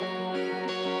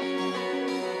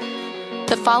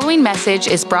The following message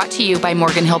is brought to you by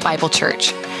Morgan Hill Bible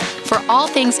Church. For all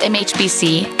things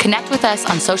MHBC, connect with us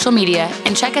on social media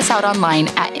and check us out online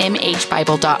at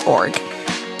mhbible.org.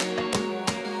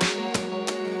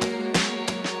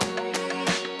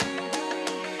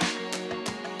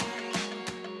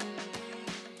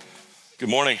 Good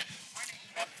morning.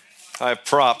 I have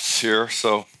props here,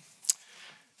 so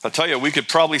I'll tell you, we could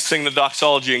probably sing the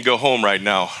doxology and go home right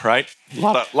now, right? A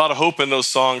lot of hope in those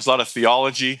songs, a lot of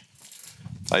theology.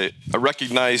 I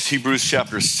recognized Hebrews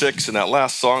chapter 6 in that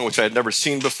last song, which I had never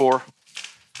seen before.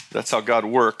 That's how God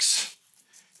works.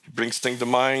 He brings things to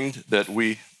mind that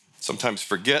we sometimes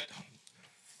forget.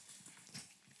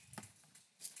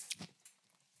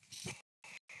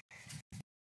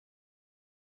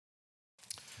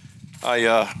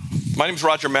 My name's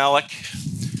Roger Malik.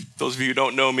 Those of you who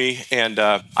don't know me, and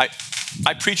I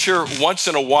preach here once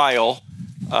in a while.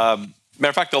 Matter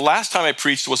of fact, the last time I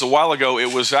preached was a while ago.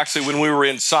 It was actually when we were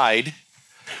inside.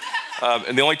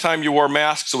 And the only time you wore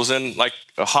masks was in like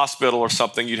a hospital or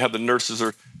something. You'd have the nurses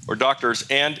or doctors,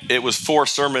 and it was 4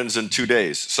 sermons in 2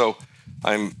 days. So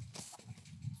I'm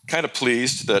kind of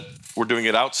pleased that we're doing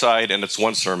it outside and it's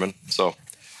 1 sermon. So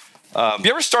have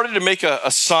you ever started to make a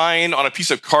sign on a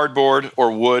piece of cardboard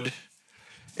or wood?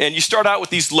 And you start out with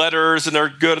these letters, and they're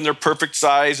good and they're perfect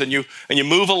size, and you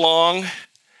move along.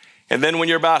 And then when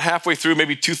you're about halfway through,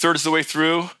 maybe 2/3 of the way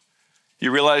through, you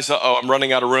realize, I'm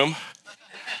running out of room.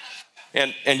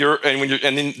 And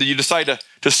then you decide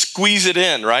to squeeze it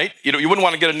in, right? You wouldn't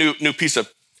want to get a new piece of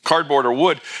cardboard or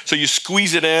wood, so you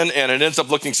squeeze it in, and it ends up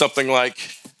looking something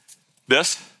like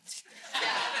this,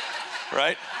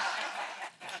 right?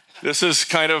 This is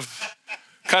kind of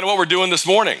what we're doing this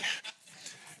morning.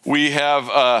 We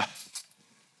have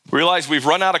realized we've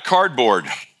run out of cardboard.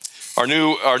 Our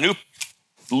new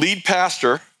lead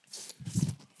pastor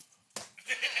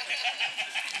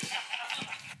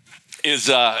is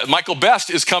Michael Best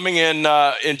is coming in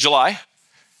July.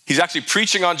 He's actually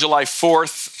preaching on July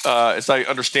 4th, as I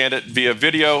understand it, via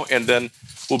video, and then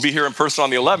we'll be here in person on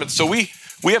the 11th. So we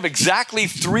have exactly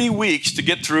 3 weeks to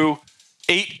get through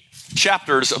 8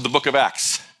 chapters of the book of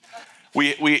Acts.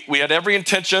 We had every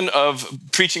intention of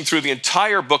preaching through the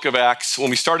entire book of Acts when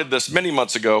we started this many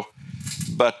months ago,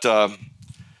 but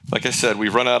like I said,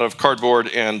 we've run out of cardboard,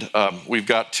 and we've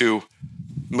got to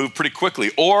move pretty quickly.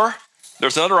 Or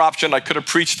there's another option. I could have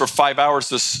preached for 5 hours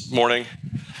this morning,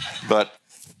 but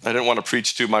I didn't want to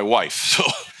preach to my wife, so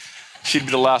she'd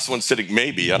be the last one sitting,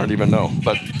 maybe, I don't even know.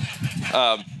 But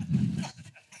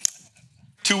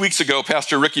 2 weeks ago,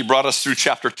 Pastor Ricky brought us through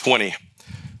chapter 20.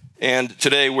 And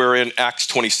today we're in Acts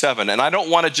 27. And I don't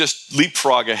want to just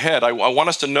leapfrog ahead. I want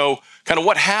us to know kind of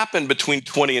what happened between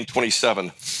 20 and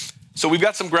 27. So we've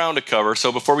got some ground to cover.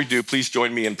 So before we do, please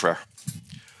join me in prayer.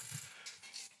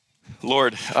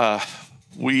 Lord,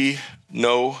 we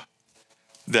know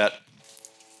that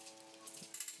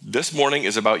this morning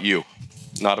is about you,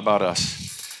 not about us.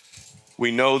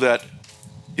 We know that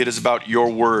it is about your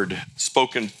word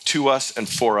spoken to us and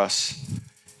for us.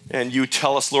 And you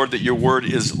tell us, Lord, that your word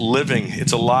is living,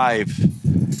 it's alive,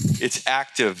 it's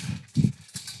active,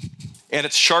 and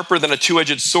it's sharper than a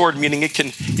 2-edged sword, meaning it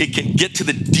can get to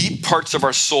the deep parts of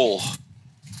our soul,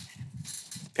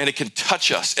 and it can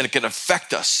touch us, and it can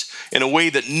affect us in a way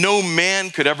that no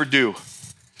man could ever do.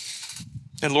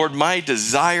 And Lord, my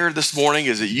desire this morning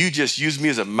is that you just use me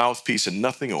as a mouthpiece and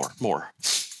nothing more.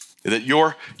 That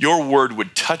your word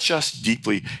would touch us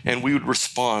deeply, and we would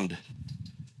respond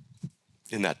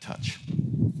in that touch.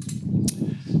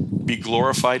 Be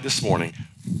glorified this morning.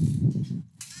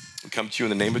 We come to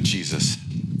you in the name of Jesus.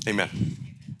 Amen.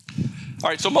 All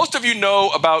right, so most of you know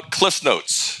about Cliff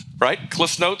Notes, right?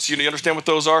 Cliff Notes, you understand what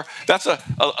those are? That's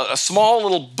a small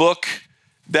little book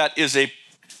that is a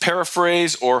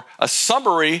paraphrase or a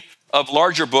summary of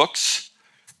larger books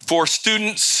for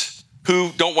students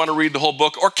who don't want to read the whole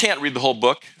book or can't read the whole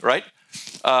book, right?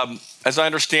 As I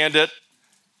understand it,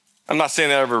 I'm not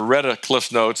saying I ever read a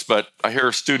Cliff Notes, but I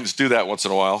hear students do that once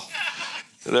in a while.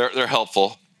 They're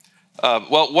helpful.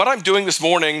 Well, what I'm doing this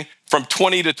morning from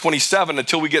 20 to 27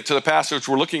 until we get to the passage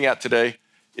we're looking at today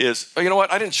is, you know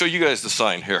what? I didn't show you guys the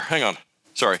sign here. Hang on.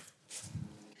 Sorry.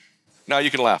 Now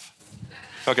you can laugh.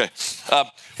 Okay.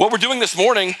 What we're doing this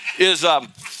morning is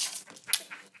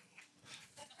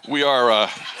we are...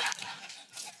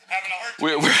 having a hard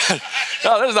time.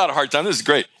 No, this is not a hard time. This is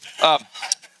great.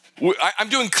 I'm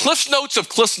doing Cliff Notes of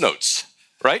Cliff Notes,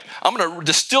 right? I'm going to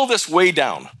distill this way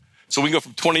down. So we can go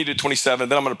from 20 to 27,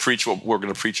 then I'm going to preach what we're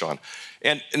going to preach on.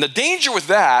 And the danger with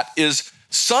that is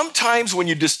sometimes when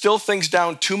you distill things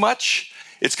down too much,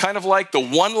 it's kind of like the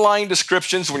one-line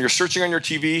descriptions when you're searching on your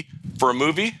TV for a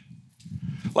movie,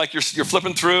 Like you're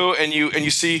flipping through and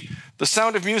you see The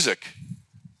Sound of Music.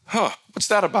 What's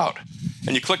that about?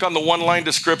 And you click on the one-line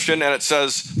description and it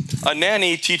says, a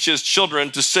nanny teaches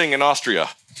children to sing in Austria.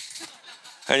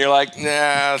 And you're like,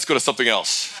 nah, let's go to something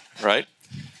else, right?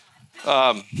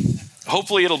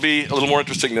 Hopefully it'll be a little more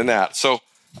interesting than that. So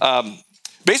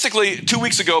basically, 2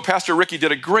 weeks ago, Pastor Ricky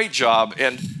did a great job.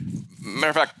 And matter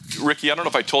of fact, Ricky, I don't know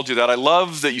if I told you that. I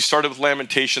love that you started with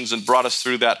Lamentations and brought us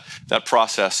through that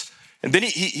process. And then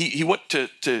he went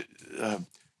to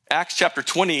Acts chapter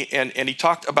 20, and he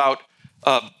talked about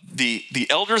the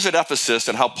elders at Ephesus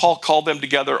and how Paul called them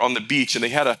together on the beach, and they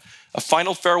had a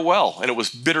final farewell, and it was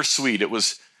bittersweet. It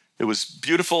was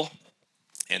beautiful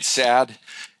and sad,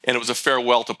 and it was a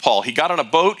farewell to Paul. He got on a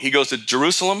boat. He goes to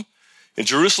Jerusalem. In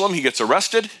Jerusalem, he gets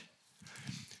arrested.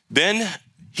 Then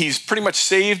he's pretty much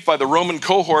saved by the Roman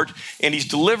cohort, and he's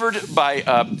delivered by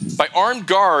armed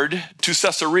guard to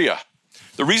Caesarea.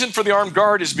 The reason for the armed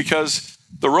guard is because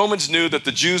the Romans knew that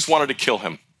the Jews wanted to kill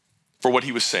him for what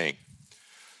he was saying.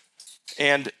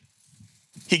 And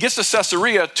he gets to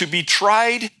Caesarea to be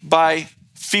tried by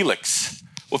Felix.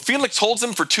 Well, Felix holds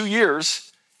him for 2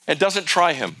 years and doesn't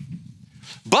try him.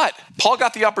 But Paul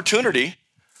got the opportunity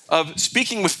of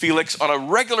speaking with Felix on a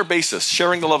regular basis,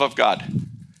 sharing the love of God.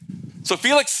 So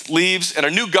Felix leaves and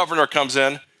a new governor comes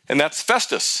in, and that's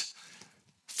Festus.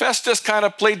 Festus kind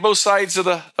of played both sides of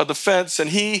the fence,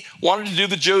 and he wanted to do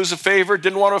the Jews a favor,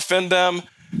 didn't want to offend them,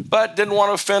 but didn't want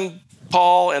to offend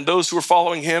Paul and those who were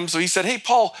following him. So he said, hey,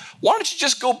 Paul, why don't you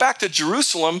just go back to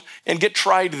Jerusalem and get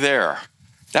tried there?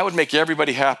 That would make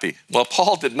everybody happy. Well,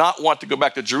 Paul did not want to go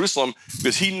back to Jerusalem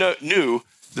because he knew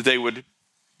that they would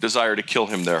desire to kill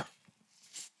him there.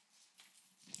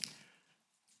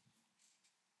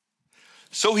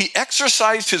 So he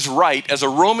exercised his right as a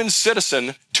Roman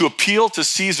citizen to appeal to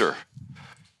Caesar,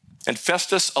 and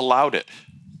Festus allowed it.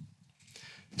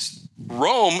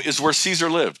 Rome is where Caesar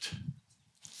lived,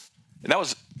 and that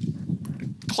was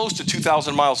close to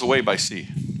 2,000 miles away by sea.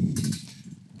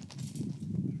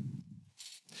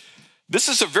 This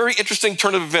is a very interesting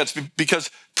turn of events because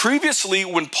previously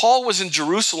when Paul was in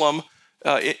Jerusalem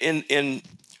in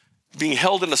being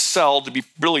held in a cell to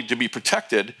be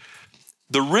protected,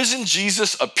 the risen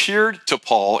Jesus appeared to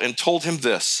Paul and told him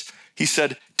this. He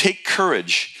said, take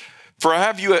courage, for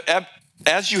as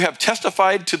you have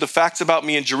testified to the facts about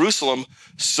me in Jerusalem,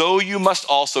 so you must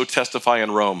also testify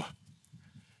in Rome.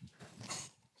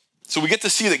 So we get to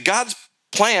see that God's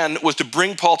plan was to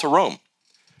bring Paul to Rome,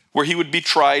 where he would be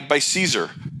tried by Caesar,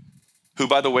 who,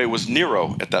 by the way, was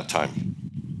Nero at that time.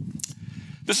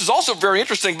 This is also very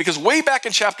interesting because way back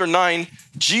in chapter 9,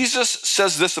 Jesus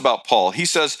says this about Paul. He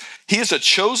says, he is a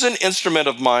chosen instrument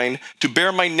of mine to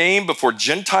bear my name before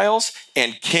Gentiles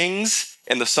and kings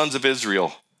and the sons of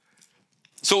Israel.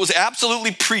 So it was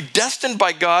absolutely predestined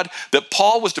by God that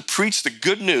Paul was to preach the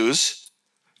good news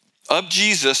of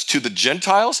Jesus to the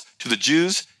Gentiles, to the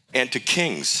Jews, and to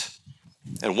kings.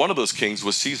 And one of those kings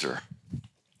was Caesar.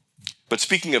 But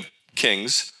speaking of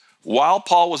kings, while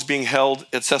Paul was being held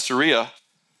at Caesarea,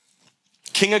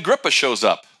 King Agrippa shows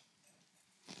up.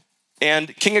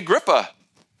 And King Agrippa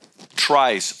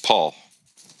tries Paul.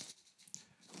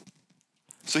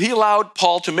 So he allowed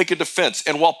Paul to make a defense.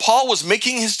 And while Paul was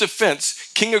making his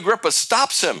defense, King Agrippa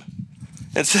stops him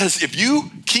and says, if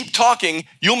you keep talking,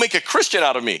 you'll make a Christian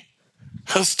out of me.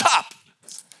 Stop.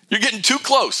 You're getting too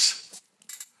close.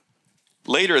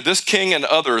 Later, this king and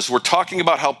others were talking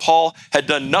about how Paul had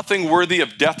done nothing worthy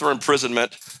of death or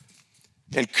imprisonment.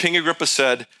 And King Agrippa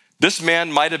said, this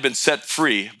man might have been set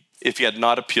free if he had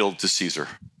not appealed to Caesar,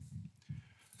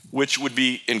 which would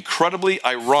be incredibly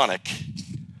ironic,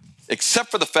 except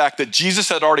for the fact that Jesus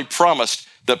had already promised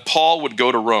that Paul would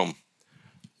go to Rome.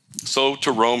 So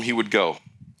to Rome he would go.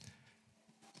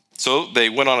 So they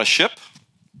went on a ship.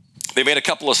 They made a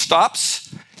couple of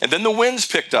stops, and then the winds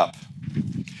picked up.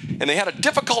 And they had a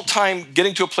difficult time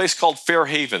getting to a place called Fair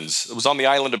Havens. It was on the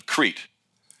island of Crete.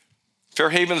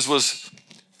 Fair Havens was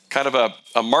kind of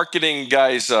a marketing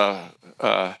guy's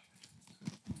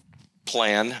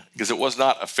plan, because it was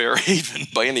not a fair haven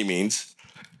by any means.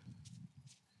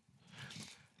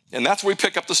 And that's where we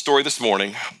pick up the story this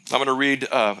morning. I'm going to read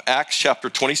Acts chapter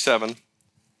 27,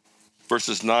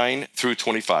 verses 9 through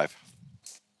 25.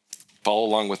 Follow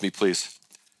along with me, please.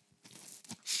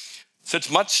 Since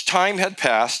much time had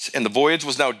passed and the voyage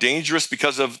was now dangerous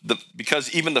because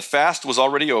even the fast was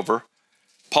already over,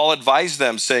 Paul advised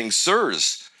them, saying,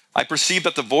 sirs, I perceive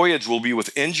that the voyage will be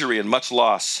with injury and much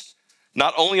loss,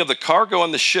 not only of the cargo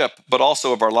on the ship, but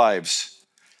also of our lives.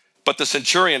 But the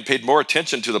centurion paid more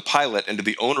attention to the pilot and to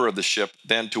the owner of the ship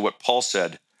than to what Paul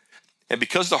said. And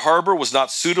because the harbor was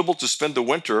not suitable to spend the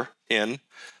winter in,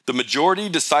 the majority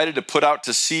decided to put out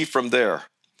to sea from there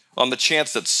on the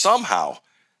chance that somehow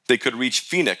they could reach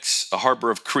Phoenix, a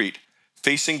harbor of Crete,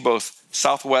 facing both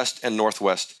southwest and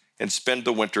northwest, and spend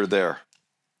the winter there.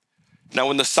 Now,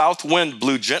 when the south wind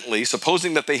blew gently,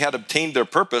 supposing that they had obtained their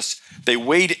purpose, they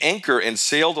weighed anchor and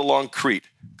sailed along Crete,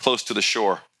 close to the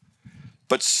shore.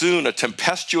 But soon a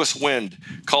tempestuous wind,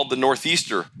 called the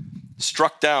northeaster,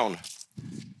 struck down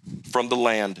from the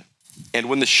land. And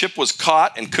when the ship was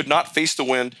caught and could not face the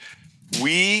wind,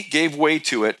 we gave way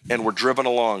to it and were driven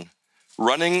along,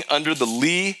 running under the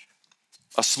lee,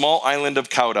 a small island of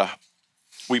Cauda.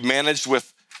 We managed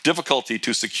with difficulty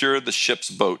to secure the ship's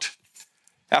boat.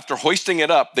 After hoisting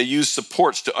it up, they used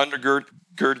supports to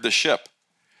undergird the ship.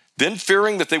 Then,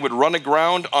 fearing that they would run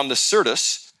aground on the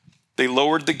Syrtis, they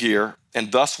lowered the gear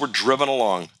and thus were driven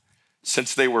along.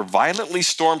 Since they were violently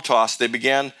storm-tossed, they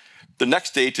began the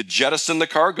next day to jettison the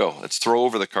cargo. Let's throw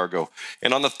over the cargo.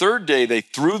 And on the third day, they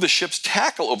threw the ship's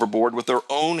tackle overboard with their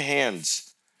own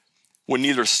hands. When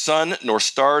neither sun nor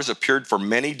stars appeared for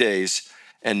many days,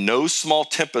 and no small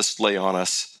tempest lay on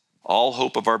us, all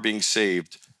hope of our being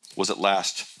saved was at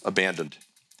last abandoned.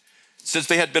 Since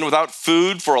they had been without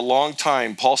food for a long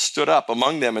time, Paul stood up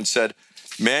among them and said,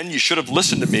 "Men, you should have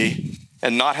listened to me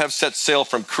and not have set sail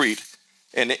from Crete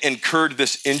and incurred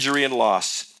this injury and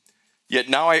loss. Yet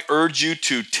now I urge you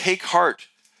to take heart,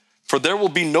 for there will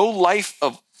be no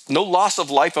loss of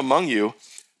life among you,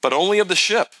 but only of the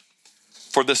ship.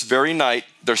 For this very night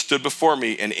there stood before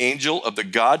me an angel of the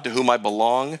God to whom I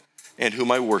belong and whom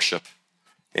I worship.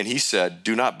 And he said,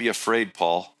 'Do not be afraid,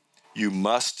 Paul. You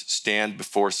must stand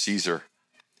before Caesar.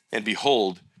 And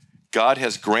behold, God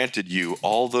has granted you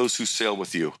all those who sail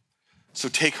with you. So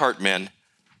take heart, men,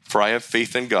 for I have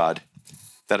faith in God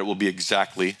that it will be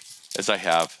exactly as I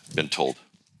have been told.'"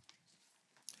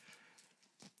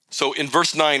 So in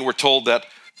verse 9, we're told that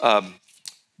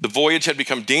the voyage had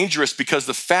become dangerous because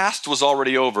the fast was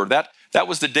already over. That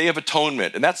was the Day of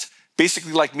Atonement. And that's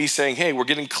basically like me saying, hey, we're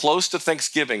getting close to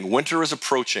Thanksgiving. Winter is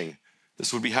approaching.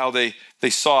 This would be how they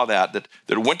saw that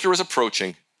winter is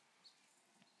approaching.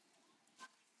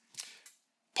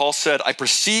 Paul said, "I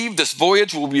perceive this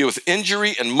voyage will be with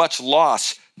injury and much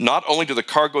loss, not only to the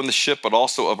cargo in the ship, but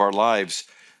also of our lives."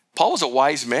 Paul was a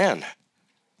wise man.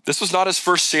 This was not his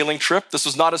first sailing trip. This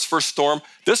was not his first storm.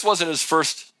 This wasn't his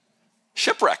first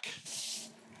shipwreck.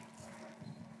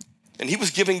 And he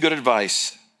was giving good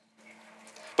advice.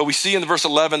 But we see in verse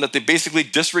 11 that they basically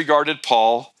disregarded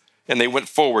Paul and they went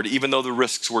forward, even though the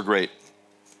risks were great.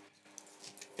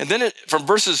 And then from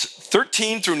verses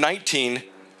 13 through 19,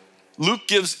 Luke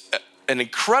gives an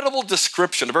incredible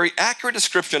description, a very accurate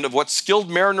description of what skilled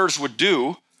mariners would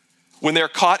do when they're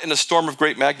caught in a storm of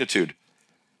great magnitude.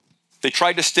 They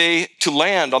tried to stay to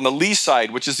land on the lee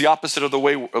side, which is the opposite of the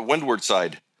windward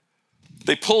side.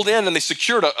 They pulled in and they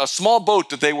secured a small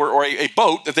boat or a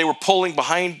boat that they were pulling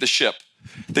behind the ship.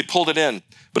 They pulled it in.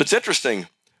 But it's interesting.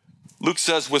 Luke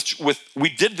says, we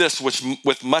did this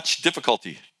with much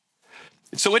difficulty.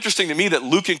 It's so interesting to me that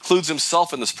Luke includes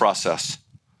himself in this process.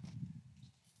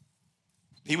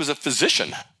 He was a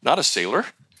physician, not a sailor,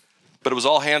 but it was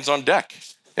all hands on deck,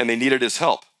 and they needed his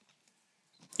help.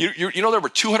 You know there were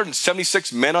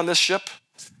 276 men on this ship,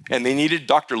 and they needed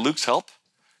Dr. Luke's help?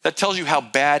 That tells you how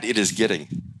bad it is getting.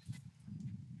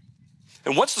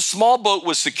 And once the small boat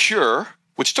was secure,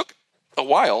 which took a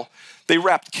while, they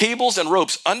wrapped cables and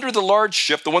ropes under the large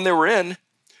ship, the one they were in,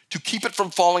 to keep it from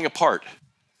falling apart.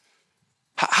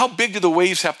 How big do the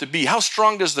waves have to be? How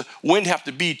strong does the wind have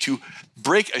to be to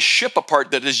break a ship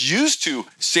apart that is used to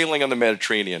sailing on the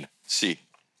Mediterranean Sea?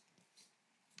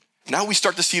 Now we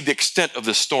start to see the extent of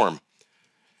this storm.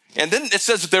 And then it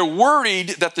says that they're worried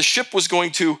that the ship was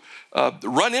going to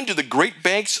run into the great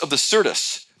banks of the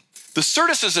Syrtis. The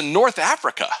Syrtis is in North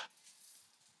Africa.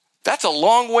 That's a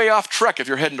long way off trek if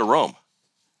you're heading to Rome.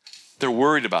 They're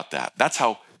worried about that. That's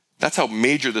how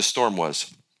major this storm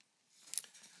was.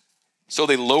 So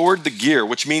they lowered the gear,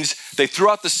 which means they threw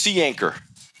out the sea anchor.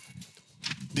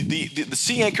 The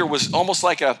sea anchor was almost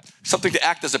like something to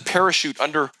act as a parachute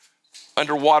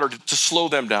underwater to slow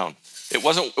them down. It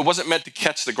wasn't meant to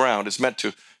catch the ground. It's meant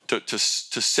to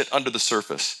sit under the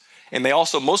surface. And they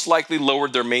also most likely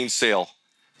lowered their mainsail.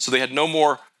 So they had no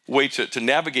more way to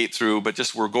navigate through, but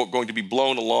just were going to be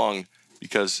blown along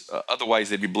because otherwise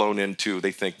they'd be blown into,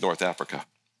 they think, North Africa.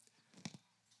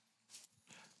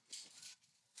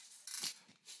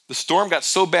 The storm got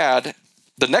so bad,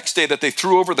 the next day that they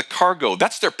threw over the cargo,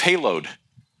 that's their payload.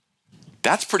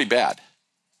 That's pretty bad,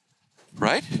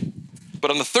 right?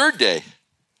 But on the third day,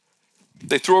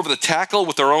 they threw over the tackle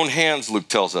with their own hands, Luke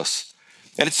tells us.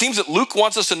 And it seems that Luke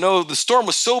wants us to know the storm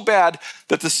was so bad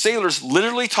that the sailors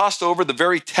literally tossed over the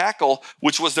very tackle,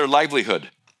 which was their livelihood.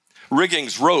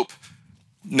 Riggings, rope,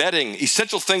 netting,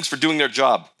 essential things for doing their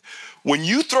job. When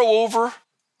you throw over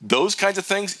those kinds of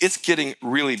things, it's getting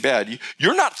really bad.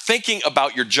 You're not thinking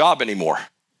about your job anymore.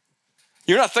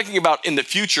 You're not thinking about in the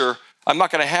future, I'm not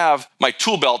going to have my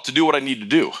tool belt to do what I need to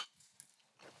do.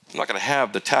 I'm not going to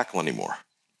have the tackle anymore.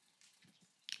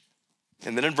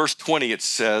 And then in verse 20 it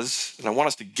says, and I want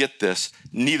us to get this,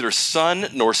 neither sun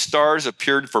nor stars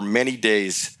appeared for many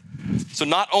days. So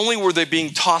not only were they being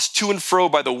tossed to and fro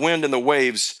by the wind and the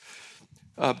waves,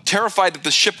 terrified that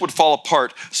the ship would fall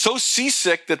apart, so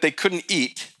seasick that they couldn't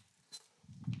eat,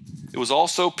 it was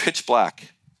also pitch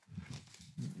black.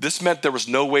 This meant there was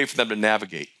no way for them to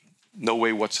navigate, no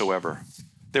way whatsoever.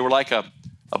 They were like a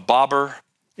bobber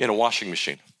in a washing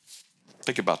machine.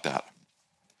 Think about that.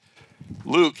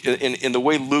 Luke, in the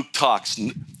way Luke talks,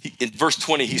 in verse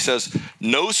 20, he says,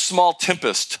 no small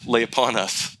tempest lay upon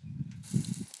us.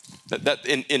 That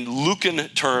in Lucan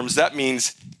terms, that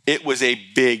means it was a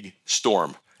big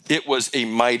storm. It was a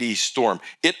mighty storm.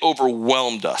 It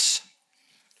overwhelmed us.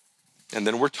 And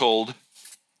then we're told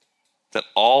that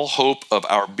all hope of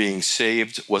our being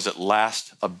saved was at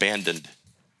last abandoned.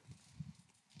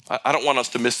 I don't want us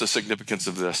to miss the significance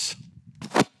of this.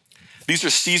 These are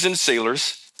seasoned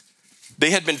sailors. They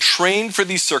had been trained for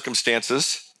these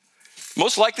circumstances.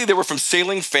 Most likely they were from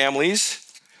sailing families.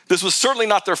 This was certainly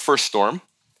not their first storm.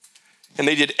 And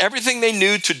they did everything they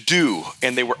knew to do,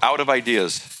 and they were out of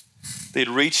ideas. They'd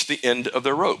reached the end of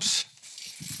their ropes.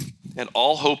 And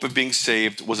all hope of being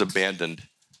saved was abandoned.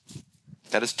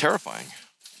 That is terrifying.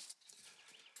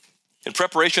 In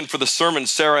preparation for the sermon,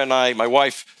 my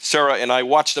wife Sarah and I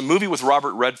watched a movie with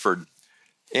Robert Redford.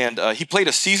 And he played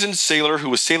a seasoned sailor who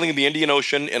was sailing in the Indian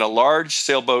Ocean in a large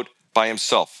sailboat by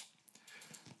himself.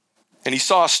 And he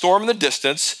saw a storm in the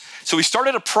distance, so he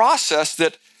started a process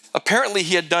that apparently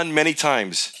he had done many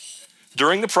times.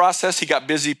 During the process, he got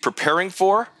busy preparing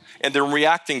for and then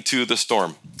reacting to the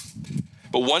storm.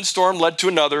 But one storm led to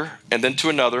another, and then to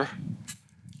another,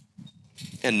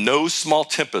 and no small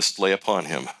tempest lay upon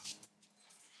him.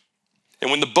 And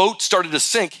when the boat started to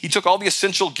sink, he took all the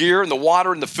essential gear and the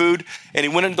water and the food, and he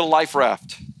went into the life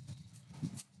raft.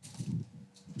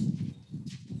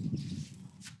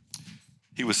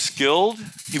 He was skilled,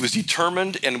 he was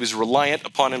determined, and he was reliant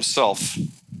upon himself.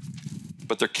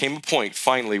 But there came a point,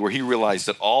 finally, where he realized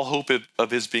that all hope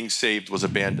of his being saved was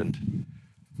abandoned.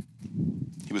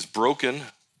 He was broken,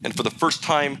 and for the first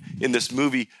time in this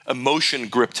movie, emotion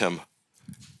gripped him.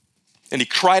 And he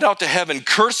cried out to heaven,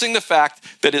 cursing the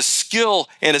fact that his skill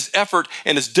and his effort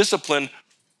and his discipline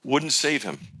wouldn't save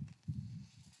him.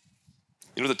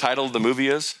 You know what the title of the movie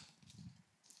is?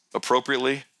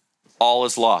 Appropriately, All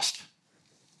is Lost.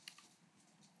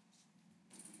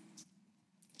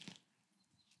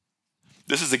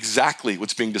 This is exactly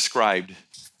what's being described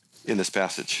in this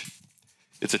passage.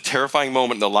 It's a terrifying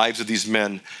moment in the lives of these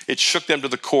men. It shook them to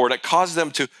the core, and it caused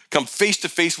them to come face to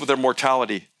face with their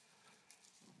mortality.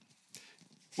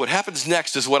 What happens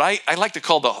next is what I like to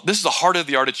call this is the heart of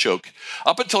the artichoke.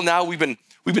 Up until now, we've been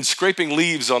scraping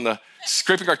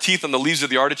our teeth on the leaves of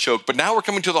the artichoke, but now we're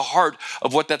coming to the heart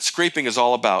of what that scraping is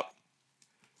all about.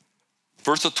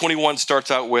 Verse 21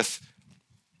 starts out with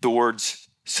the words,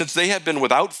 since they had been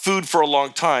without food for a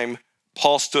long time,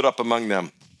 Paul stood up among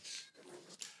them.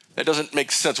 That doesn't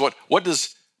make sense. What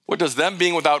does them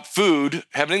being without food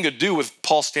have anything to do with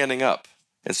Paul standing up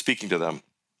and speaking to them?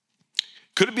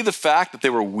 Could it be the fact that they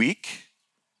were weak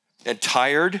and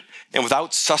tired and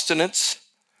without sustenance,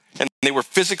 and they were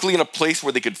physically in a place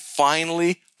where they could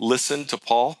finally listen to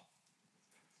Paul?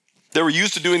 They were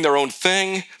used to doing their own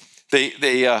thing. They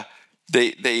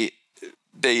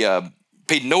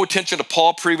paid no attention to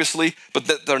Paul previously,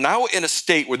 but they're now in a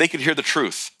state where they could hear the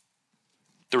truth.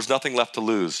 There was nothing left to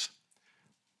lose.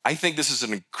 I think this is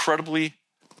an incredibly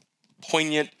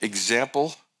poignant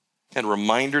example and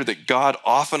reminder that God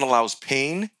often allows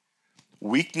pain,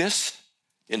 weakness,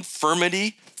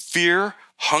 infirmity, fear,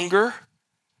 hunger,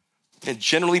 and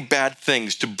generally bad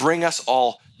things to bring us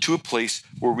all to a place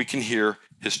where we can hear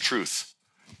his truth.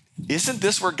 Isn't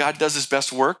this where God does his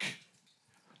best work?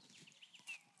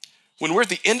 When we're at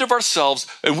the end of ourselves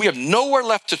and we have nowhere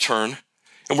left to turn,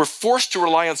 and we're forced to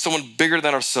rely on someone bigger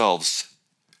than ourselves.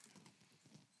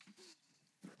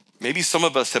 Maybe some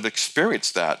of us have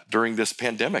experienced that during this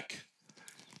pandemic.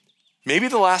 Maybe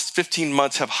the last 15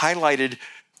 months have highlighted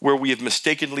where we have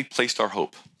mistakenly placed our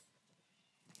hope.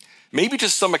 Maybe to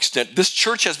some extent, this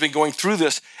church has been going through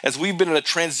this as we've been in a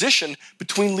transition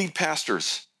between lead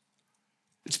pastors.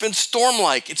 It's been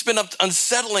storm-like. It's been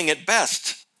unsettling at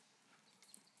best.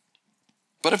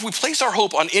 But if we place our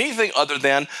hope on anything other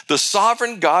than the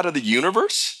sovereign God of the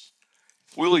universe,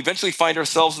 we will eventually find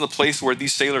ourselves in the place where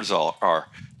these sailors all are,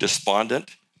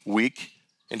 despondent, weak,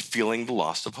 and feeling the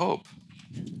loss of hope.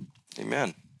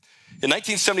 Amen. In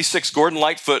 1976, Gordon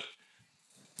Lightfoot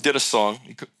did a song.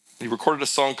 He recorded a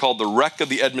song called The Wreck of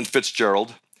the Edmund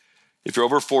Fitzgerald. If you're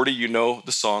over 40, you know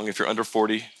the song. If you're under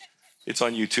 40, it's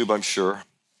on YouTube, I'm sure.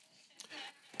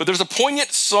 But there's a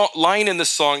poignant line in this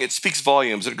song. It speaks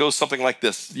volumes. It goes something like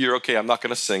this. You're okay, I'm not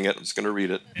going to sing it. I'm just going to read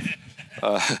it.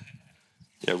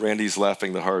 Yeah, Randy's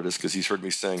laughing the hardest because he's heard me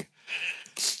sing.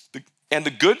 And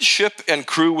the good ship and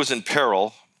crew was in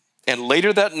peril. And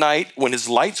later that night, when his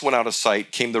lights went out of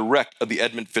sight, came the wreck of the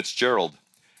Edmund Fitzgerald.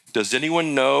 Does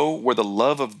anyone know where the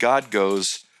love of God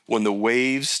goes when the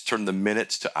waves turn the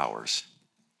minutes to hours?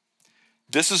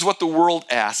 This is what the world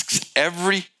asks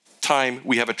every time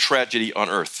we have a tragedy on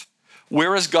earth.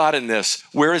 Where is God in this?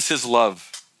 Where is his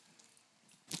love?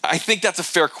 I think that's a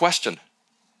fair question.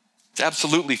 It's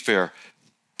absolutely fair.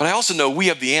 But I also know we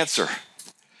have the answer.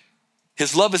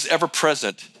 His love is ever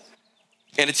present,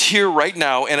 and it's here right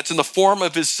now, and it's in the form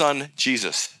of his son,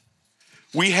 Jesus.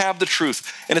 We have the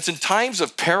truth, and it's in times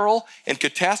of peril and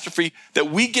catastrophe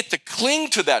that we get to cling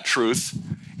to that truth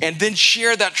and then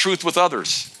share that truth with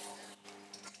others.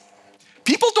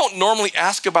 People don't normally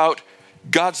ask about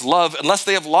God's love unless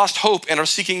they have lost hope and are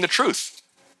seeking the truth.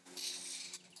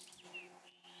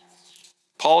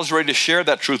 Paul is ready to share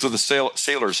that truth with the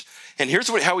sailors. And here's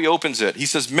how he opens it. He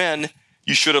says, men,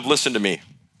 you should have listened to me.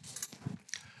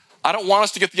 I don't want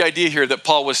us to get the idea here that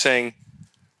Paul was saying,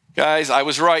 guys, I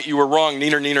was right, you were wrong,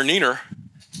 neener, neener, neener.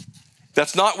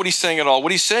 That's not what he's saying at all.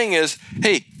 What he's saying is,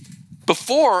 hey,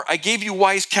 before I gave you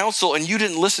wise counsel and you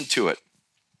didn't listen to it.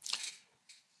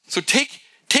 So take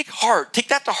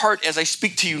that to heart as I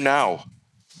speak to you now.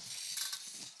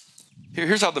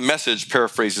 Here's how the Message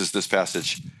paraphrases this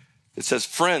passage. It says,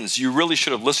 friends, you really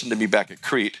should have listened to me back at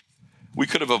Crete. We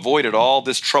could have avoided all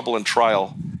this trouble and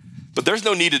trial. But there's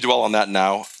no need to dwell on that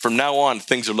now. From now on,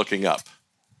 things are looking up.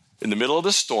 In the middle of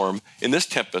this storm, in this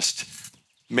tempest,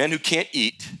 men who can't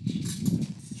eat,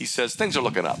 he says, things are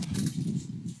looking up.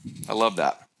 I love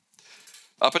that.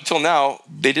 Up until now,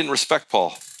 they didn't respect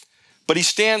Paul. But he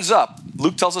stands up.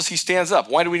 Luke tells us he stands up.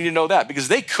 Why do we need to know that? Because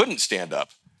they couldn't stand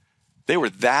up. They were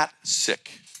that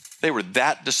sick. They were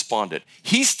that despondent.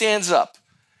 He stands up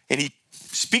and he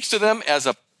speaks to them as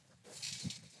a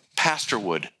pastor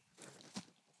would.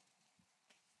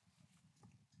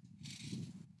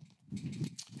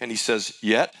 And he says,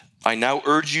 yet I now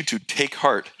urge you to take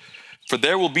heart, for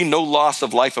there will be no loss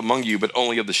of life among you, but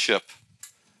only of the ship.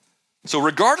 So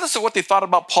regardless of what they thought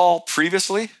about Paul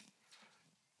previously,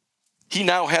 he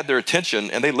now had their attention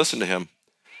and they listened to him.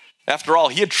 After all,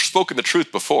 he had spoken the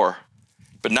truth before,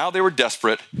 but now they were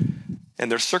desperate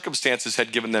and their circumstances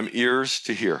had given them ears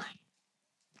to hear.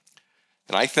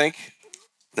 And I think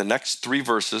the next 3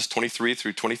 verses, 23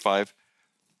 through 25,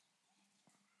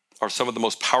 are some of the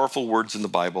most powerful words in the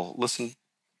Bible. Listen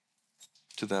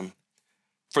to them.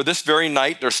 For this very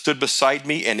night there stood beside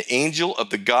me an angel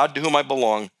of the God to whom I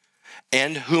belong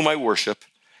and whom I worship.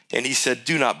 And he said,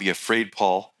 do not be afraid,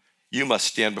 Paul. You must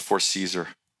stand before Caesar.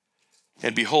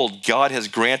 And behold, God has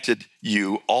granted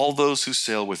you all those who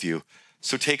sail with you.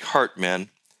 So take heart, men,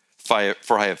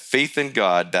 for I have faith in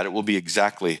God that it will be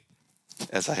exactly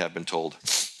as I have been told.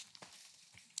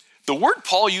 The word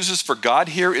Paul uses for God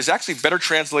here is actually better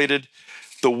translated,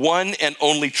 the one and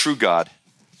only true God.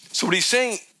 So what he's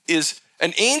saying is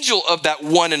an angel of that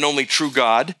one and only true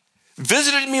God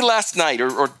visited me last night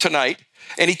or tonight,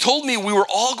 and he told me we were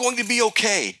all going to be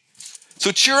okay.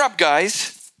 So cheer up,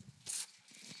 guys.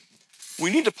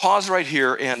 We need to pause right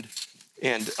here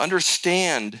and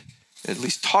understand, and at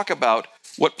least talk about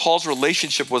what Paul's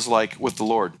relationship was like with the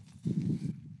Lord.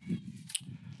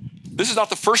 This is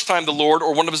not the first time the Lord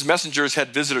or one of his messengers had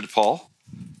visited Paul.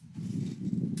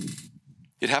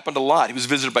 It happened a lot. He was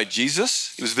visited by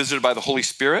Jesus, he was visited by the Holy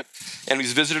Spirit, and he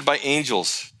was visited by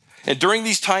angels. And during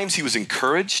these times, he was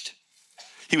encouraged.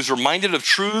 He was reminded of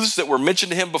truths that were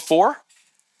mentioned to him before,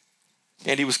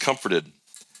 and he was comforted.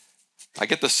 I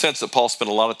get the sense that Paul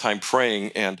spent a lot of time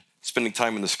praying and spending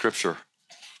time in the scripture.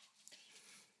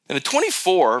 And in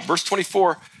verse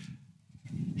 24,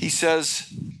 he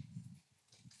says,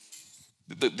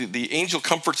 the angel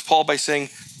comforts Paul by saying,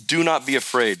 do not be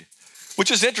afraid,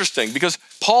 which is interesting because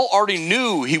Paul already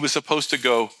knew he was supposed to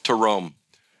go to Rome.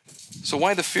 So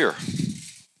why the fear?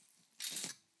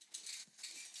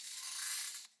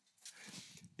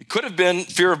 It could have been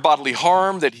fear of bodily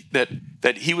harm,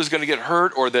 that he was going to get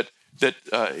hurt, or that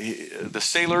the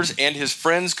sailors and his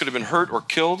friends could have been hurt or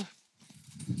killed.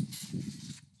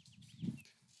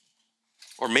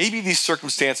 maybe these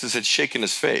circumstances had shaken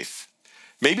his faith.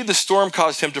 Maybe the storm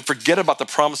caused him to forget about the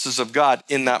promises of God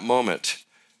in that moment.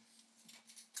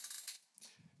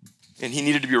 And he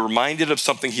needed to be reminded of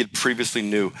something he had previously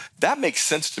knew. That makes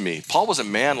sense to me. Paul was a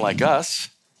man like us.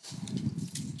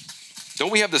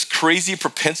 Don't we have this crazy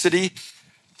propensity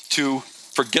to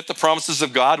forget the promises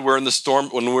of God when we're in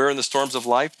the storms of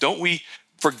life? Don't we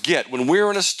forget? When we're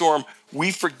in a storm,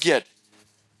 we forget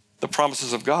the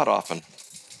promises of God often.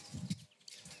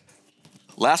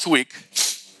 Last week,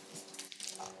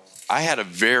 I had a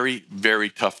very, very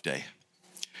tough day,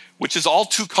 which is all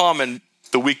too common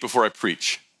the week before I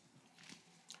preach.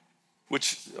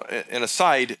 Which, an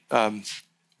aside,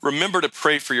 remember to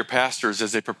pray for your pastors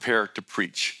as they prepare to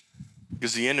preach,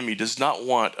 because the enemy does not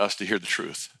want us to hear the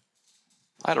truth.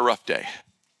 I had a rough day.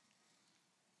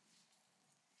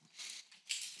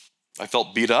 I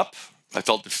felt beat up, I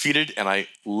felt defeated, and I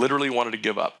literally wanted to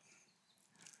give up.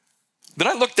 Then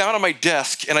I looked down at my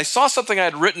desk and I saw something I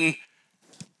had written,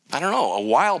 I don't know, a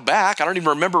while back. I don't even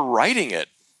remember writing it.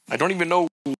 I don't even know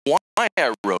why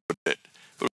I wrote it.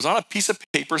 But it was on a piece of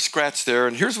paper scratched there,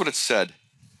 and here's what it said.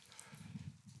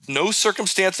 No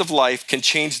circumstance of life can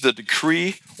change the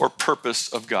decree or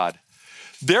purpose of God.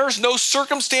 There's no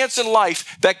circumstance in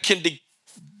life that can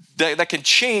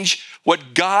change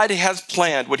what God has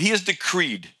planned, what he has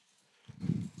decreed,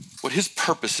 what his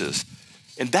purpose is.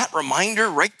 And that reminder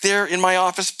right there in my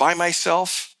office by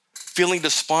myself, feeling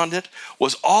despondent,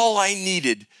 was all I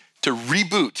needed to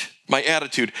reboot my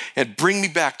attitude and bring me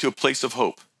back to a place of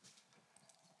hope.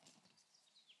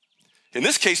 In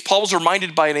this case, Paul was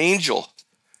reminded by an angel,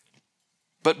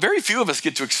 but very few of us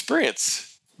get to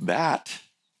experience that.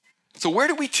 So where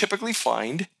do we typically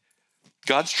find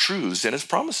God's truths and his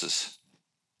promises?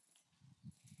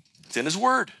 It's in his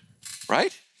word,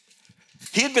 right?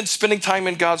 He had been spending time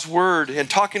in God's word and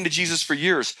talking to Jesus for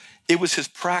years. It was his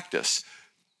practice.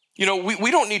 You know,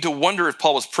 we don't need to wonder if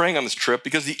Paul was praying on this trip,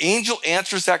 because the angel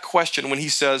answers that question when he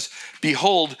says,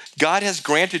 behold, God has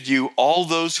granted you all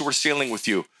those who are sailing with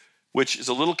you, which is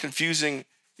a little confusing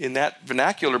in that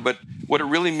vernacular, but what it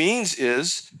really means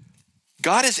is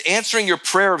God is answering your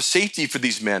prayer of safety for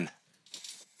these men.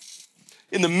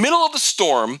 In the middle of the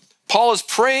storm, Paul is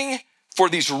praying for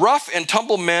these rough and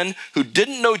tumble men who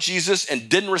didn't know Jesus and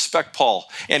didn't respect Paul,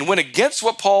 and went against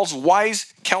what Paul's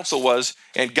wise counsel was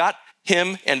and got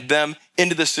him and them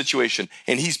into this situation,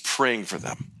 and he's praying for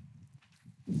them.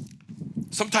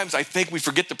 Sometimes I think we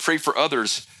forget to pray for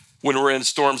others when we're in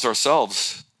storms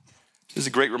ourselves. This is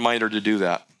a great reminder to do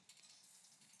that.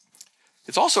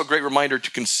 It's also a great reminder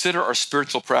to consider our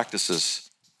spiritual practices.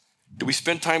 Do we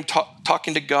spend time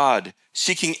talking to God,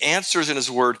 seeking answers in his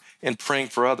word, and praying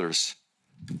for others?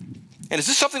 And is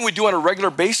this something we do on a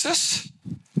regular basis,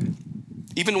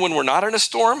 even when we're not in a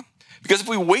storm? Because if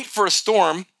we wait for a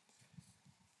storm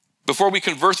before we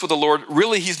converse with the Lord,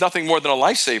 really he's nothing more than a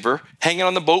lifesaver hanging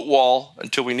on the boat wall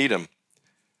until we need him.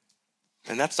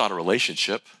 And that's not a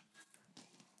relationship.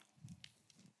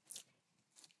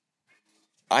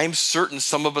 I'm certain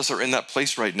some of us are in that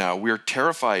place right now. We are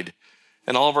terrified,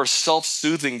 and all of our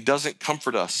self-soothing doesn't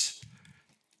comfort us.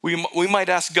 We might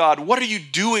ask God, what are you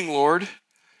doing, Lord?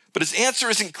 But his answer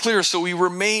isn't clear, so we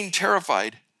remain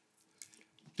terrified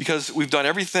because we've done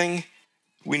everything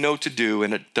we know to do,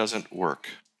 and it doesn't work.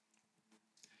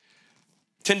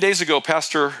 10 days ago,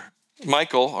 Pastor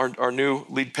Michael, our new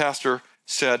lead pastor,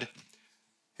 said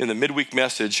in the midweek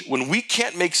message, when we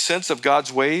can't make sense of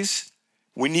God's ways,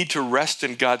 we need to rest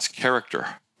in God's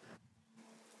character.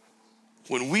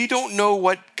 When we don't know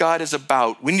what God is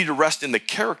about, we need to rest in the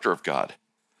character of God.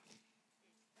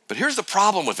 But here's the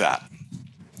problem with that.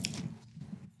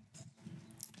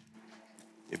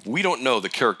 If we don't know the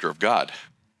character of God,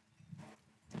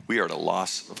 we are at a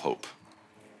loss of hope.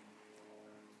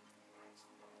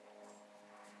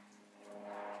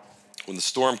 When the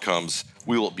storm comes,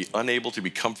 we will be unable to be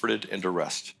comforted and to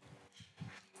rest.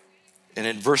 And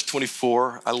in verse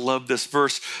 24, I love this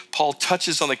verse. Paul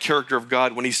touches on the character of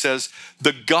God when he says,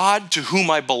 the God to whom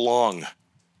I belong.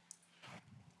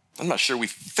 I'm not sure we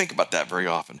think about that very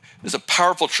often. It's a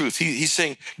powerful truth. He's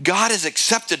saying, God has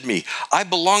accepted me. I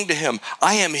belong to him.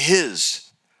 I am his.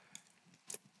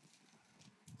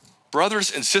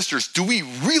 Brothers and sisters, do we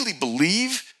really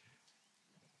believe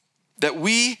that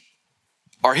we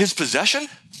are his possession?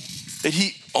 That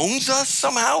he owns us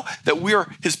somehow? That we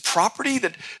are his property?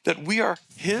 That we are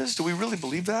his? Do we really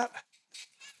believe that?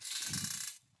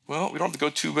 Well, we don't have to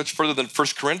go too much further than 1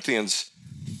 Corinthians,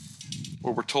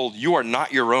 where we're told, you are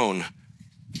not your own,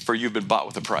 for you've been bought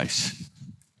with a price.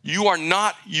 You are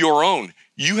not your own.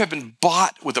 You have been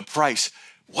bought with a price.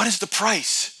 What is the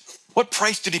price? What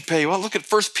price did he pay? Well, look at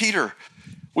 1 Peter.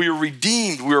 We were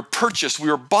redeemed, we were purchased, we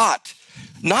were bought,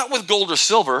 not with gold or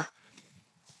silver,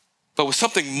 but with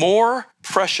something more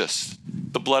precious,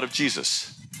 the blood of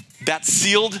Jesus. That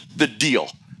sealed the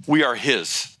deal. We are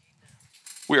his.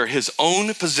 We are his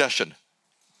own possession.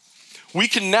 We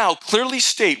can now clearly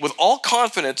state with all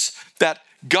confidence that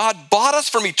God bought us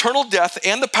from eternal death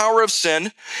and the power of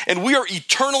sin, and we are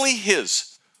eternally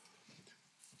his.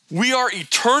 We are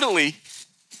eternally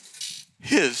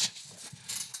his.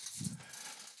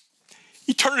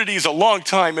 Eternity is a long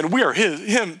time, and we are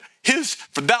his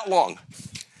for that long.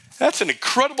 That's an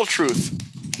incredible truth.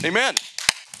 Amen.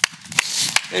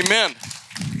 Amen.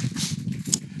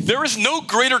 There is no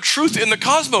greater truth in the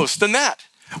cosmos than that.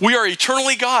 We are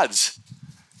eternally God's.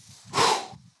 Whew.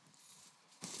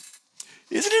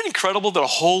 Isn't it incredible that a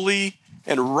holy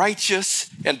and righteous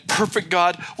and perfect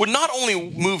God would not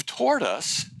only move toward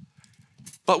us,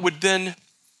 but would then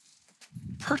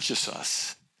purchase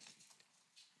us,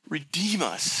 redeem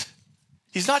us.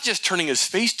 He's not just turning his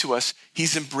face to us,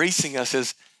 he's embracing us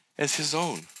as his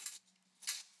own.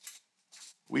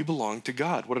 We belong to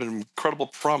God. What an incredible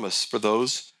promise for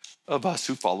those of us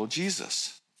who follow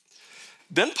Jesus.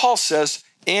 Then Paul says,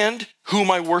 and whom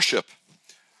I worship.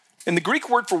 And the Greek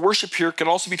word for worship here can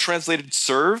also be translated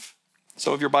serve.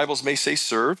 Some of your Bibles may say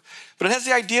serve, but it has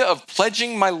the idea of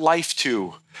pledging my life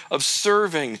to, of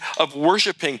serving, of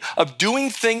worshiping, of doing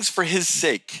things for his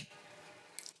sake.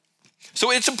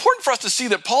 So it's important for us to see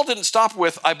that Paul didn't stop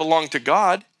with, I belong to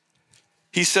God.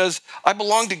 He says, I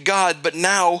belong to God, but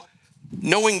now,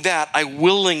 knowing that, I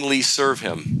willingly serve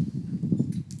him.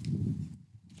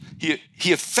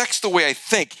 He affects the way I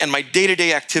think and my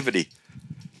day-to-day activity.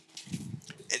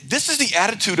 This is the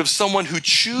attitude of someone who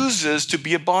chooses to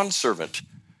be a bondservant.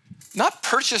 Not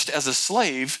purchased as a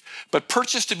slave, but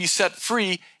purchased to be set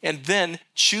free and then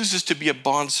chooses to be a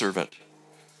bondservant.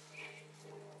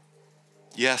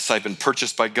 Yes, I've been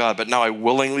purchased by God, but now I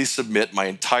willingly submit my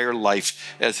entire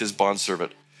life as his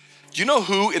bondservant. Do you know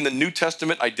who in the New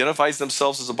Testament identifies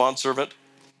themselves as a bondservant?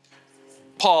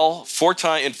 Paul,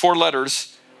 in 4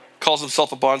 letters, calls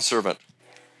himself a bondservant.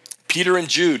 Peter and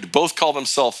Jude both call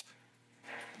themselves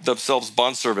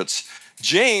bondservants.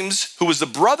 James, who was the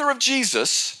brother of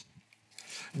Jesus,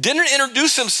 didn't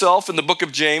introduce himself in the book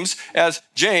of James as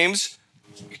James,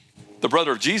 the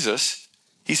brother of Jesus.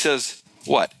 He says,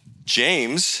 what?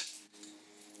 James,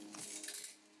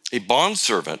 a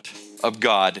bondservant of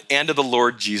God and of the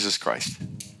Lord Jesus Christ.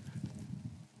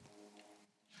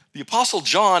 The Apostle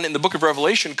John in the book of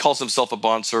Revelation calls himself a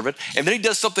bondservant, and then he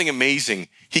does something amazing.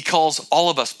 He calls all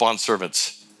of us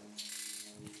bondservants.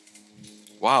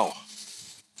 Wow.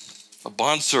 A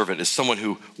bondservant is someone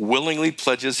who willingly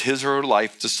pledges his or her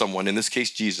life to someone, in this case,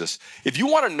 Jesus. If you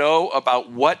want to know about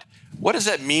what does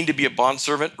that mean to be a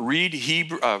bondservant,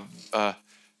 read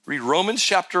Romans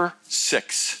chapter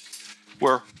 6,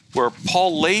 where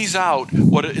Paul lays out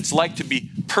what it's like to be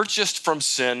purchased from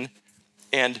sin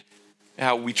and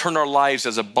how we turn our lives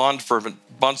as a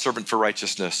bondservant for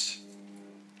righteousness.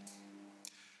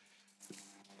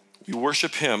 We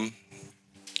worship him.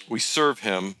 We serve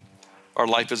him. Our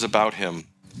life is about him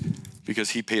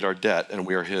because he paid our debt and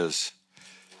we are his.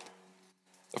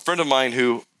 A friend of mine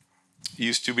who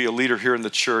used to be a leader here in the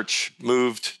church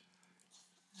moved,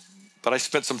 but I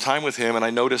spent some time with him and I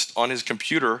noticed on his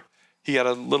computer, he had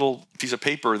a little piece of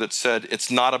paper that said, "It's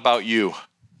not about you."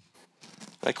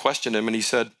 I questioned him and he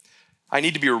said, I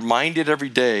need to be reminded every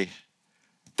day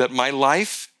that my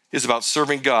life is about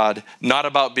serving God, not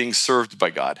about being served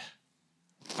by God.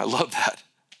 I love that.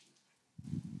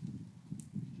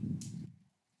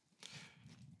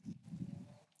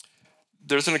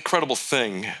 There's an incredible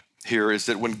thing here is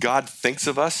that when God thinks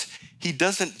of us, he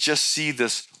doesn't just see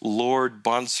this Lord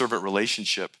bondservant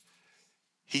relationship.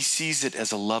 He sees it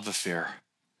as a love affair.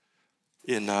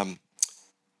 In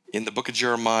the book of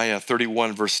Jeremiah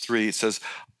 31 verse 3, it says,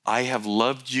 I have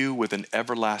loved you with an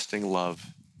everlasting love.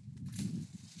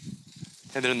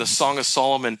 And then in the Song of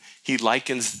Solomon,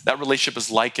 that relationship is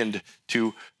likened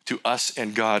to us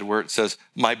and God, where it says,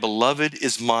 my beloved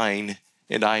is mine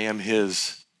and I am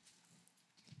his.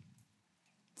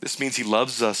 This means he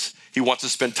loves us. He wants to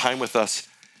spend time with us.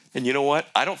 And you know what?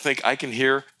 I don't think I can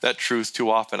hear that truth too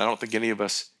often. I don't think any of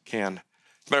us can.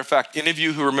 As a matter of fact, any of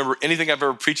you who remember anything I've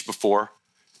ever preached before,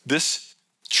 this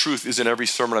truth is in every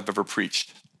sermon I've ever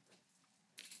preached.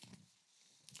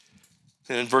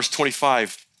 And in verse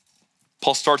 25,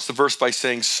 Paul starts the verse by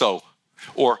saying so,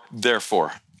 or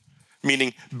therefore,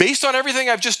 meaning based on everything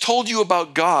I've just told you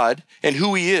about God and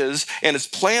who he is and his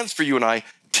plans for you and I,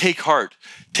 take heart.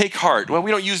 Take heart. Well,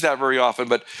 we don't use that very often,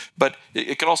 but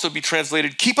it can also be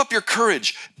translated, keep up your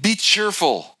courage, be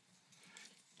cheerful.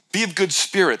 Be of good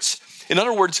spirits. In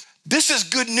other words, this is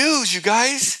good news, you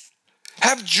guys.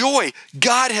 Have joy.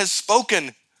 God has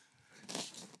spoken.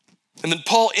 And then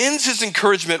Paul ends his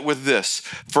encouragement with this: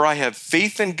 for I have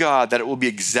faith in God that it will be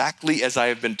exactly as I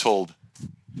have been told.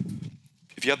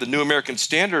 If you have the New American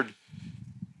Standard,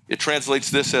 it translates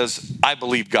this as, I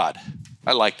believe God.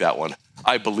 I like that one.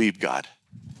 I believe God.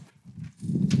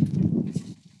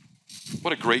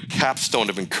 What a great capstone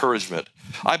of encouragement.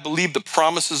 I believe the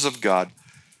promises of God.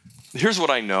 Here's what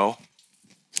I know.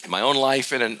 In my own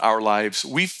life and in our lives,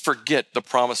 we forget the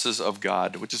promises of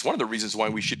God, which is one of the reasons why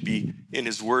we should be in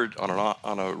his word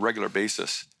on a regular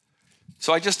basis.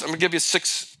 So I'm going to give you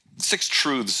six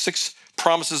truths, 6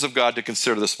 promises of God to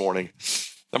consider this morning.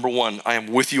 Number 1, I am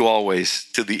with you always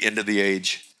to the end of the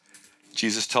age.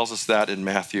 Jesus tells us that in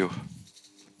Matthew.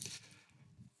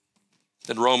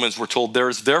 In Romans, we're told there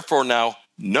is therefore now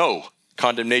no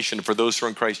condemnation for those who are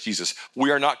in Christ Jesus.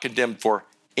 We are not condemned for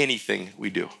anything we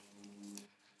do.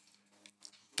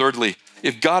 Thirdly,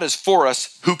 if God is for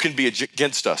us, who can be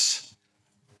against us?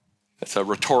 That's a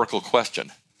rhetorical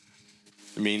question.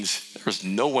 It means there's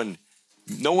no one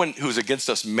who's against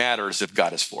us matters if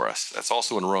God is for us. That's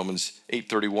also in Romans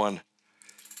 8:31.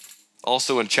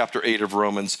 Also in chapter 8 of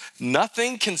Romans,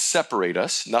 nothing can separate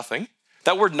us, nothing.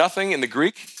 That word nothing in the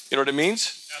Greek, you know what it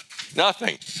means?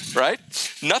 Nothing, right?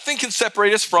 Nothing can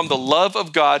separate us from the love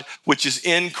of God, which is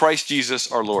in Christ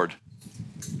Jesus our Lord.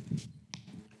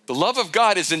 The love of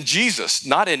God is in Jesus,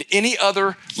 not in any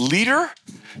other leader,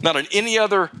 not in any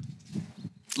other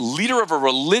leader of a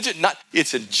religion.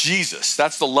 It's in Jesus.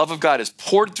 That's the love of God is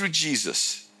poured through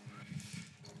Jesus.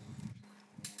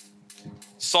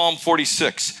 Psalm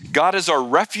 46, God is our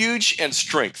refuge and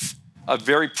strength, a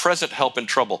very present help in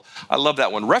trouble. I love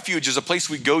that one. Refuge is a place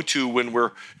we go to when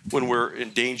we're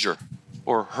in danger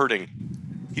or hurting.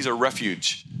 He's a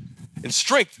refuge. And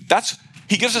strength,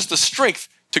 he gives us the strength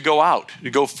to go out, to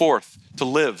go forth, to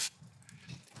live.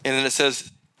 And then it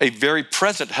says, a very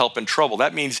present help in trouble.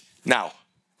 That means now,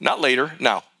 not later,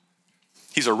 now.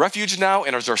 He's our refuge now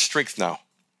and is our strength now.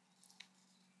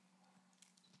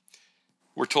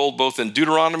 We're told both in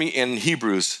Deuteronomy and in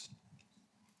Hebrews,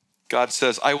 God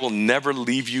says, I will never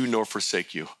leave you nor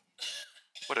forsake you.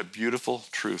 What a beautiful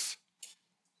truth.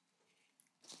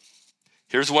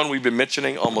 Here's one we've been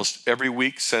mentioning almost every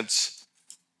week since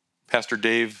Pastor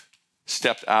Dave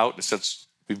stepped out, since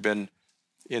we've been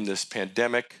in this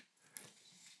pandemic,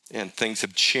 and things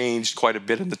have changed quite a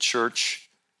bit in the church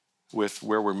with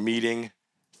where we're meeting,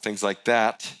 things like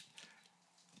that.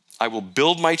 I will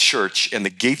build my church and the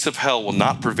gates of hell will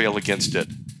not prevail against it.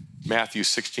 Matthew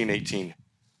 16:18.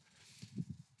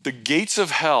 The gates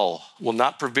of hell will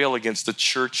not prevail against the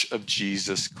church of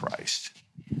Jesus Christ.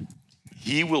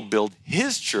 He will build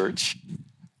his church.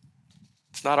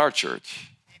 It's not our church,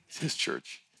 it's his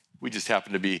church. We just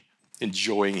happen to be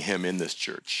enjoying him in this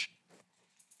church.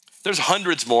 There's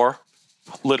hundreds more,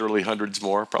 literally hundreds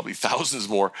more, probably thousands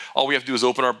more. All we have to do is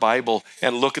open our Bible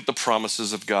and look at the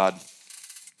promises of God.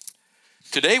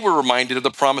 Today, we're reminded of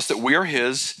the promise that we are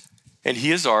his and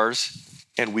he is ours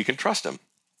and we can trust him.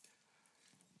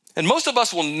 And most of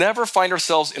us will never find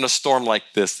ourselves in a storm like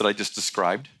this that I just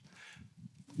described.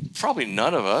 Probably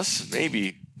none of us,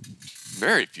 maybe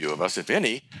very few of us, if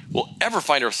any, will ever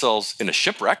find ourselves in a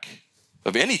shipwreck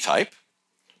of any type.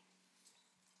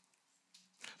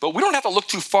 But we don't have to look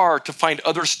too far to find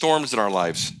other storms in our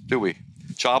lives, do we?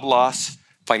 Job loss,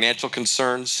 financial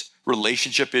concerns,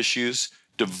 relationship issues,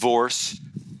 divorce,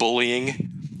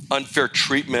 bullying, unfair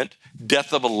treatment,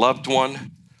 death of a loved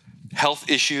one, health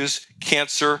issues,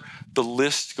 cancer. The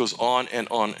list goes on and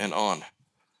on and on.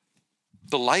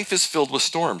 The life is filled with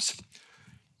storms.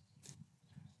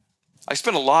 I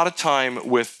spent a lot of time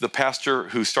with the pastor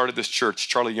who started this church,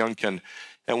 Charlie Youngkin,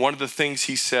 and one of the things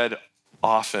he said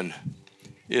often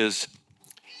is,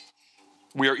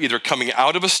 we are either coming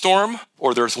out of a storm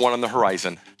or there's one on the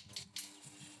horizon.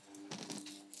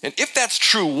 And if that's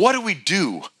true, what do we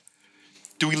do?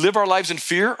 Do we live our lives in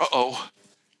fear?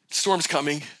 Storm's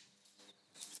coming.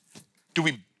 Do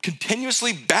we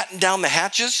continuously batten down the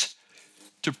hatches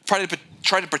to try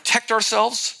to protect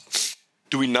ourselves?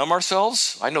 Do we numb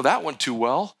ourselves? I know that one too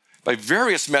well. By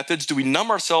various methods, do we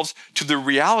numb ourselves to the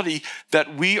reality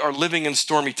that we are living in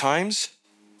stormy times?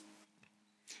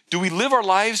 Do we live our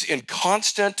lives in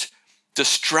constant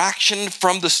distraction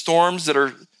from the storms that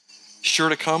are sure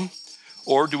to come?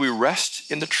 Or do we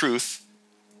rest in the truth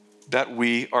that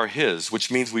we are his, which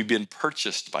means we've been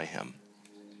purchased by him?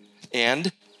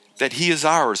 And that he is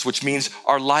ours, which means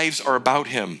our lives are about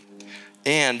him.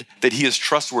 And that he is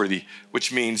trustworthy,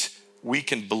 which means we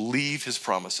can believe his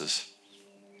promises.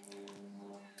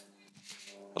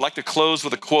 I'd like to close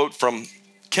with a quote from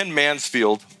Ken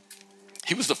Mansfield.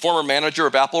 He was the former manager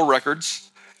of Apple Records,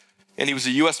 and he was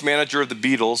a U.S. manager of the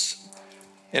Beatles.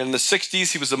 And in the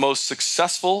 60s, he was the most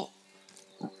successful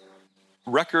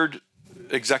record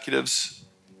executives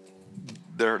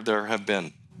there have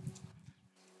been.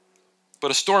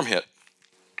 But a storm hit,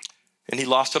 and he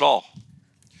lost it all.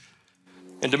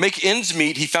 And to make ends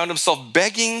meet, he found himself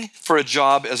begging for a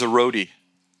job as a roadie,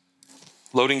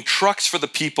 loading trucks for the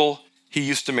people he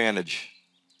used to manage.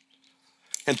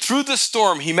 And through this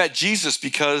storm, he met Jesus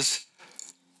because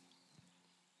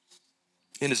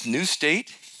in his new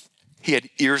state, he had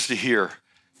ears to hear.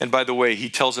 And by the way, he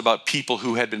tells about people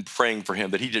who had been praying for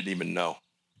him that he didn't even know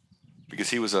because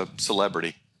he was a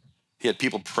celebrity. He had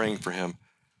people praying for him.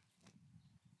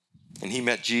 And he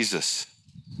met Jesus.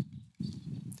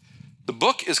 The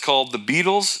book is called The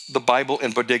Beatles, the Bible,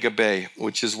 and Bodega Bay,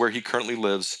 which is where he currently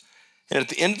lives. And at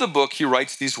the end of the book, he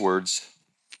writes these words: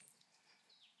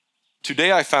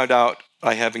 "Today I found out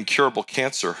I have incurable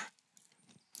cancer.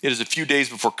 It is a few days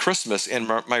before Christmas, and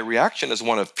my reaction is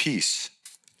one of peace.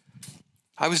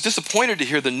 I was disappointed to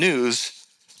hear the news,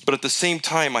 but at the same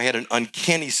time, I had an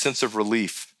uncanny sense of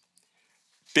relief.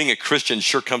 Being a Christian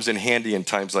sure comes in handy in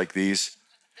times like these.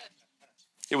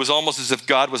 It was almost as if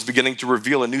God was beginning to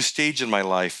reveal a new stage in my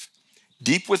life.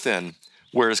 Deep within,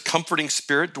 where his comforting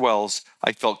spirit dwells,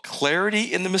 I felt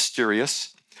clarity in the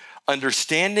mysterious,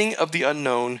 understanding of the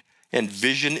unknown, and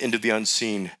vision into the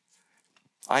unseen.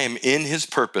 I am in his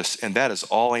purpose, and that is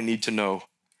all I need to know.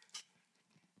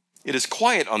 It is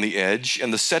quiet on the edge,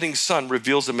 and the setting sun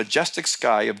reveals a majestic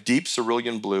sky of deep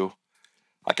cerulean blue.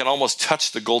 I can almost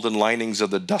touch the golden linings of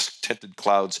the dusk-tinted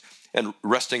clouds and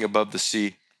resting above the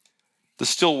sea. The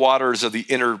still waters of the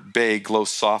inner bay glow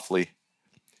softly.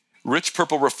 Rich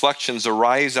purple reflections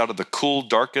arise out of the cool,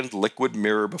 darkened liquid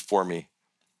mirror before me.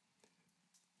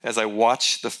 As I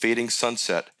watch the fading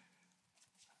sunset,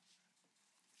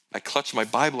 I clutch my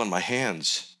Bible in my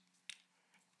hands,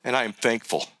 and I am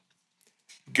thankful.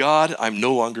 God, I'm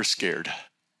no longer scared."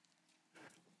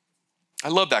 I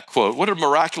love that quote. What a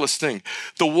miraculous thing.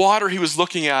 The water he was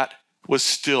looking at was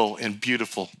still and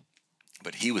beautiful,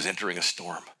 but he was entering a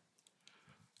storm.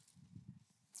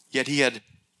 Yet he had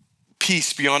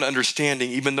peace beyond understanding,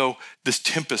 even though this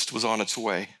tempest was on its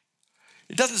way.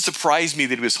 It doesn't surprise me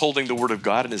that he was holding the word of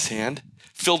God in his hand,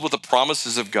 filled with the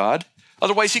promises of God.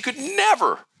 Otherwise, he could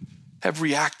never have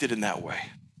reacted in that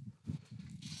way.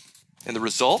 And the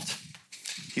result?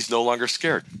 He's no longer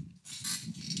scared.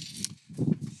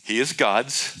 He is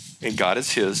God's, and God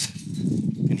is his,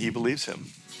 and he believes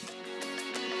him.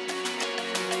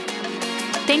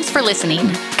 Thanks for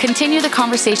listening. Continue the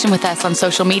conversation with us on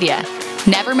social media.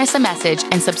 Never miss a message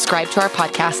and subscribe to our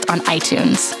podcast on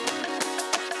iTunes.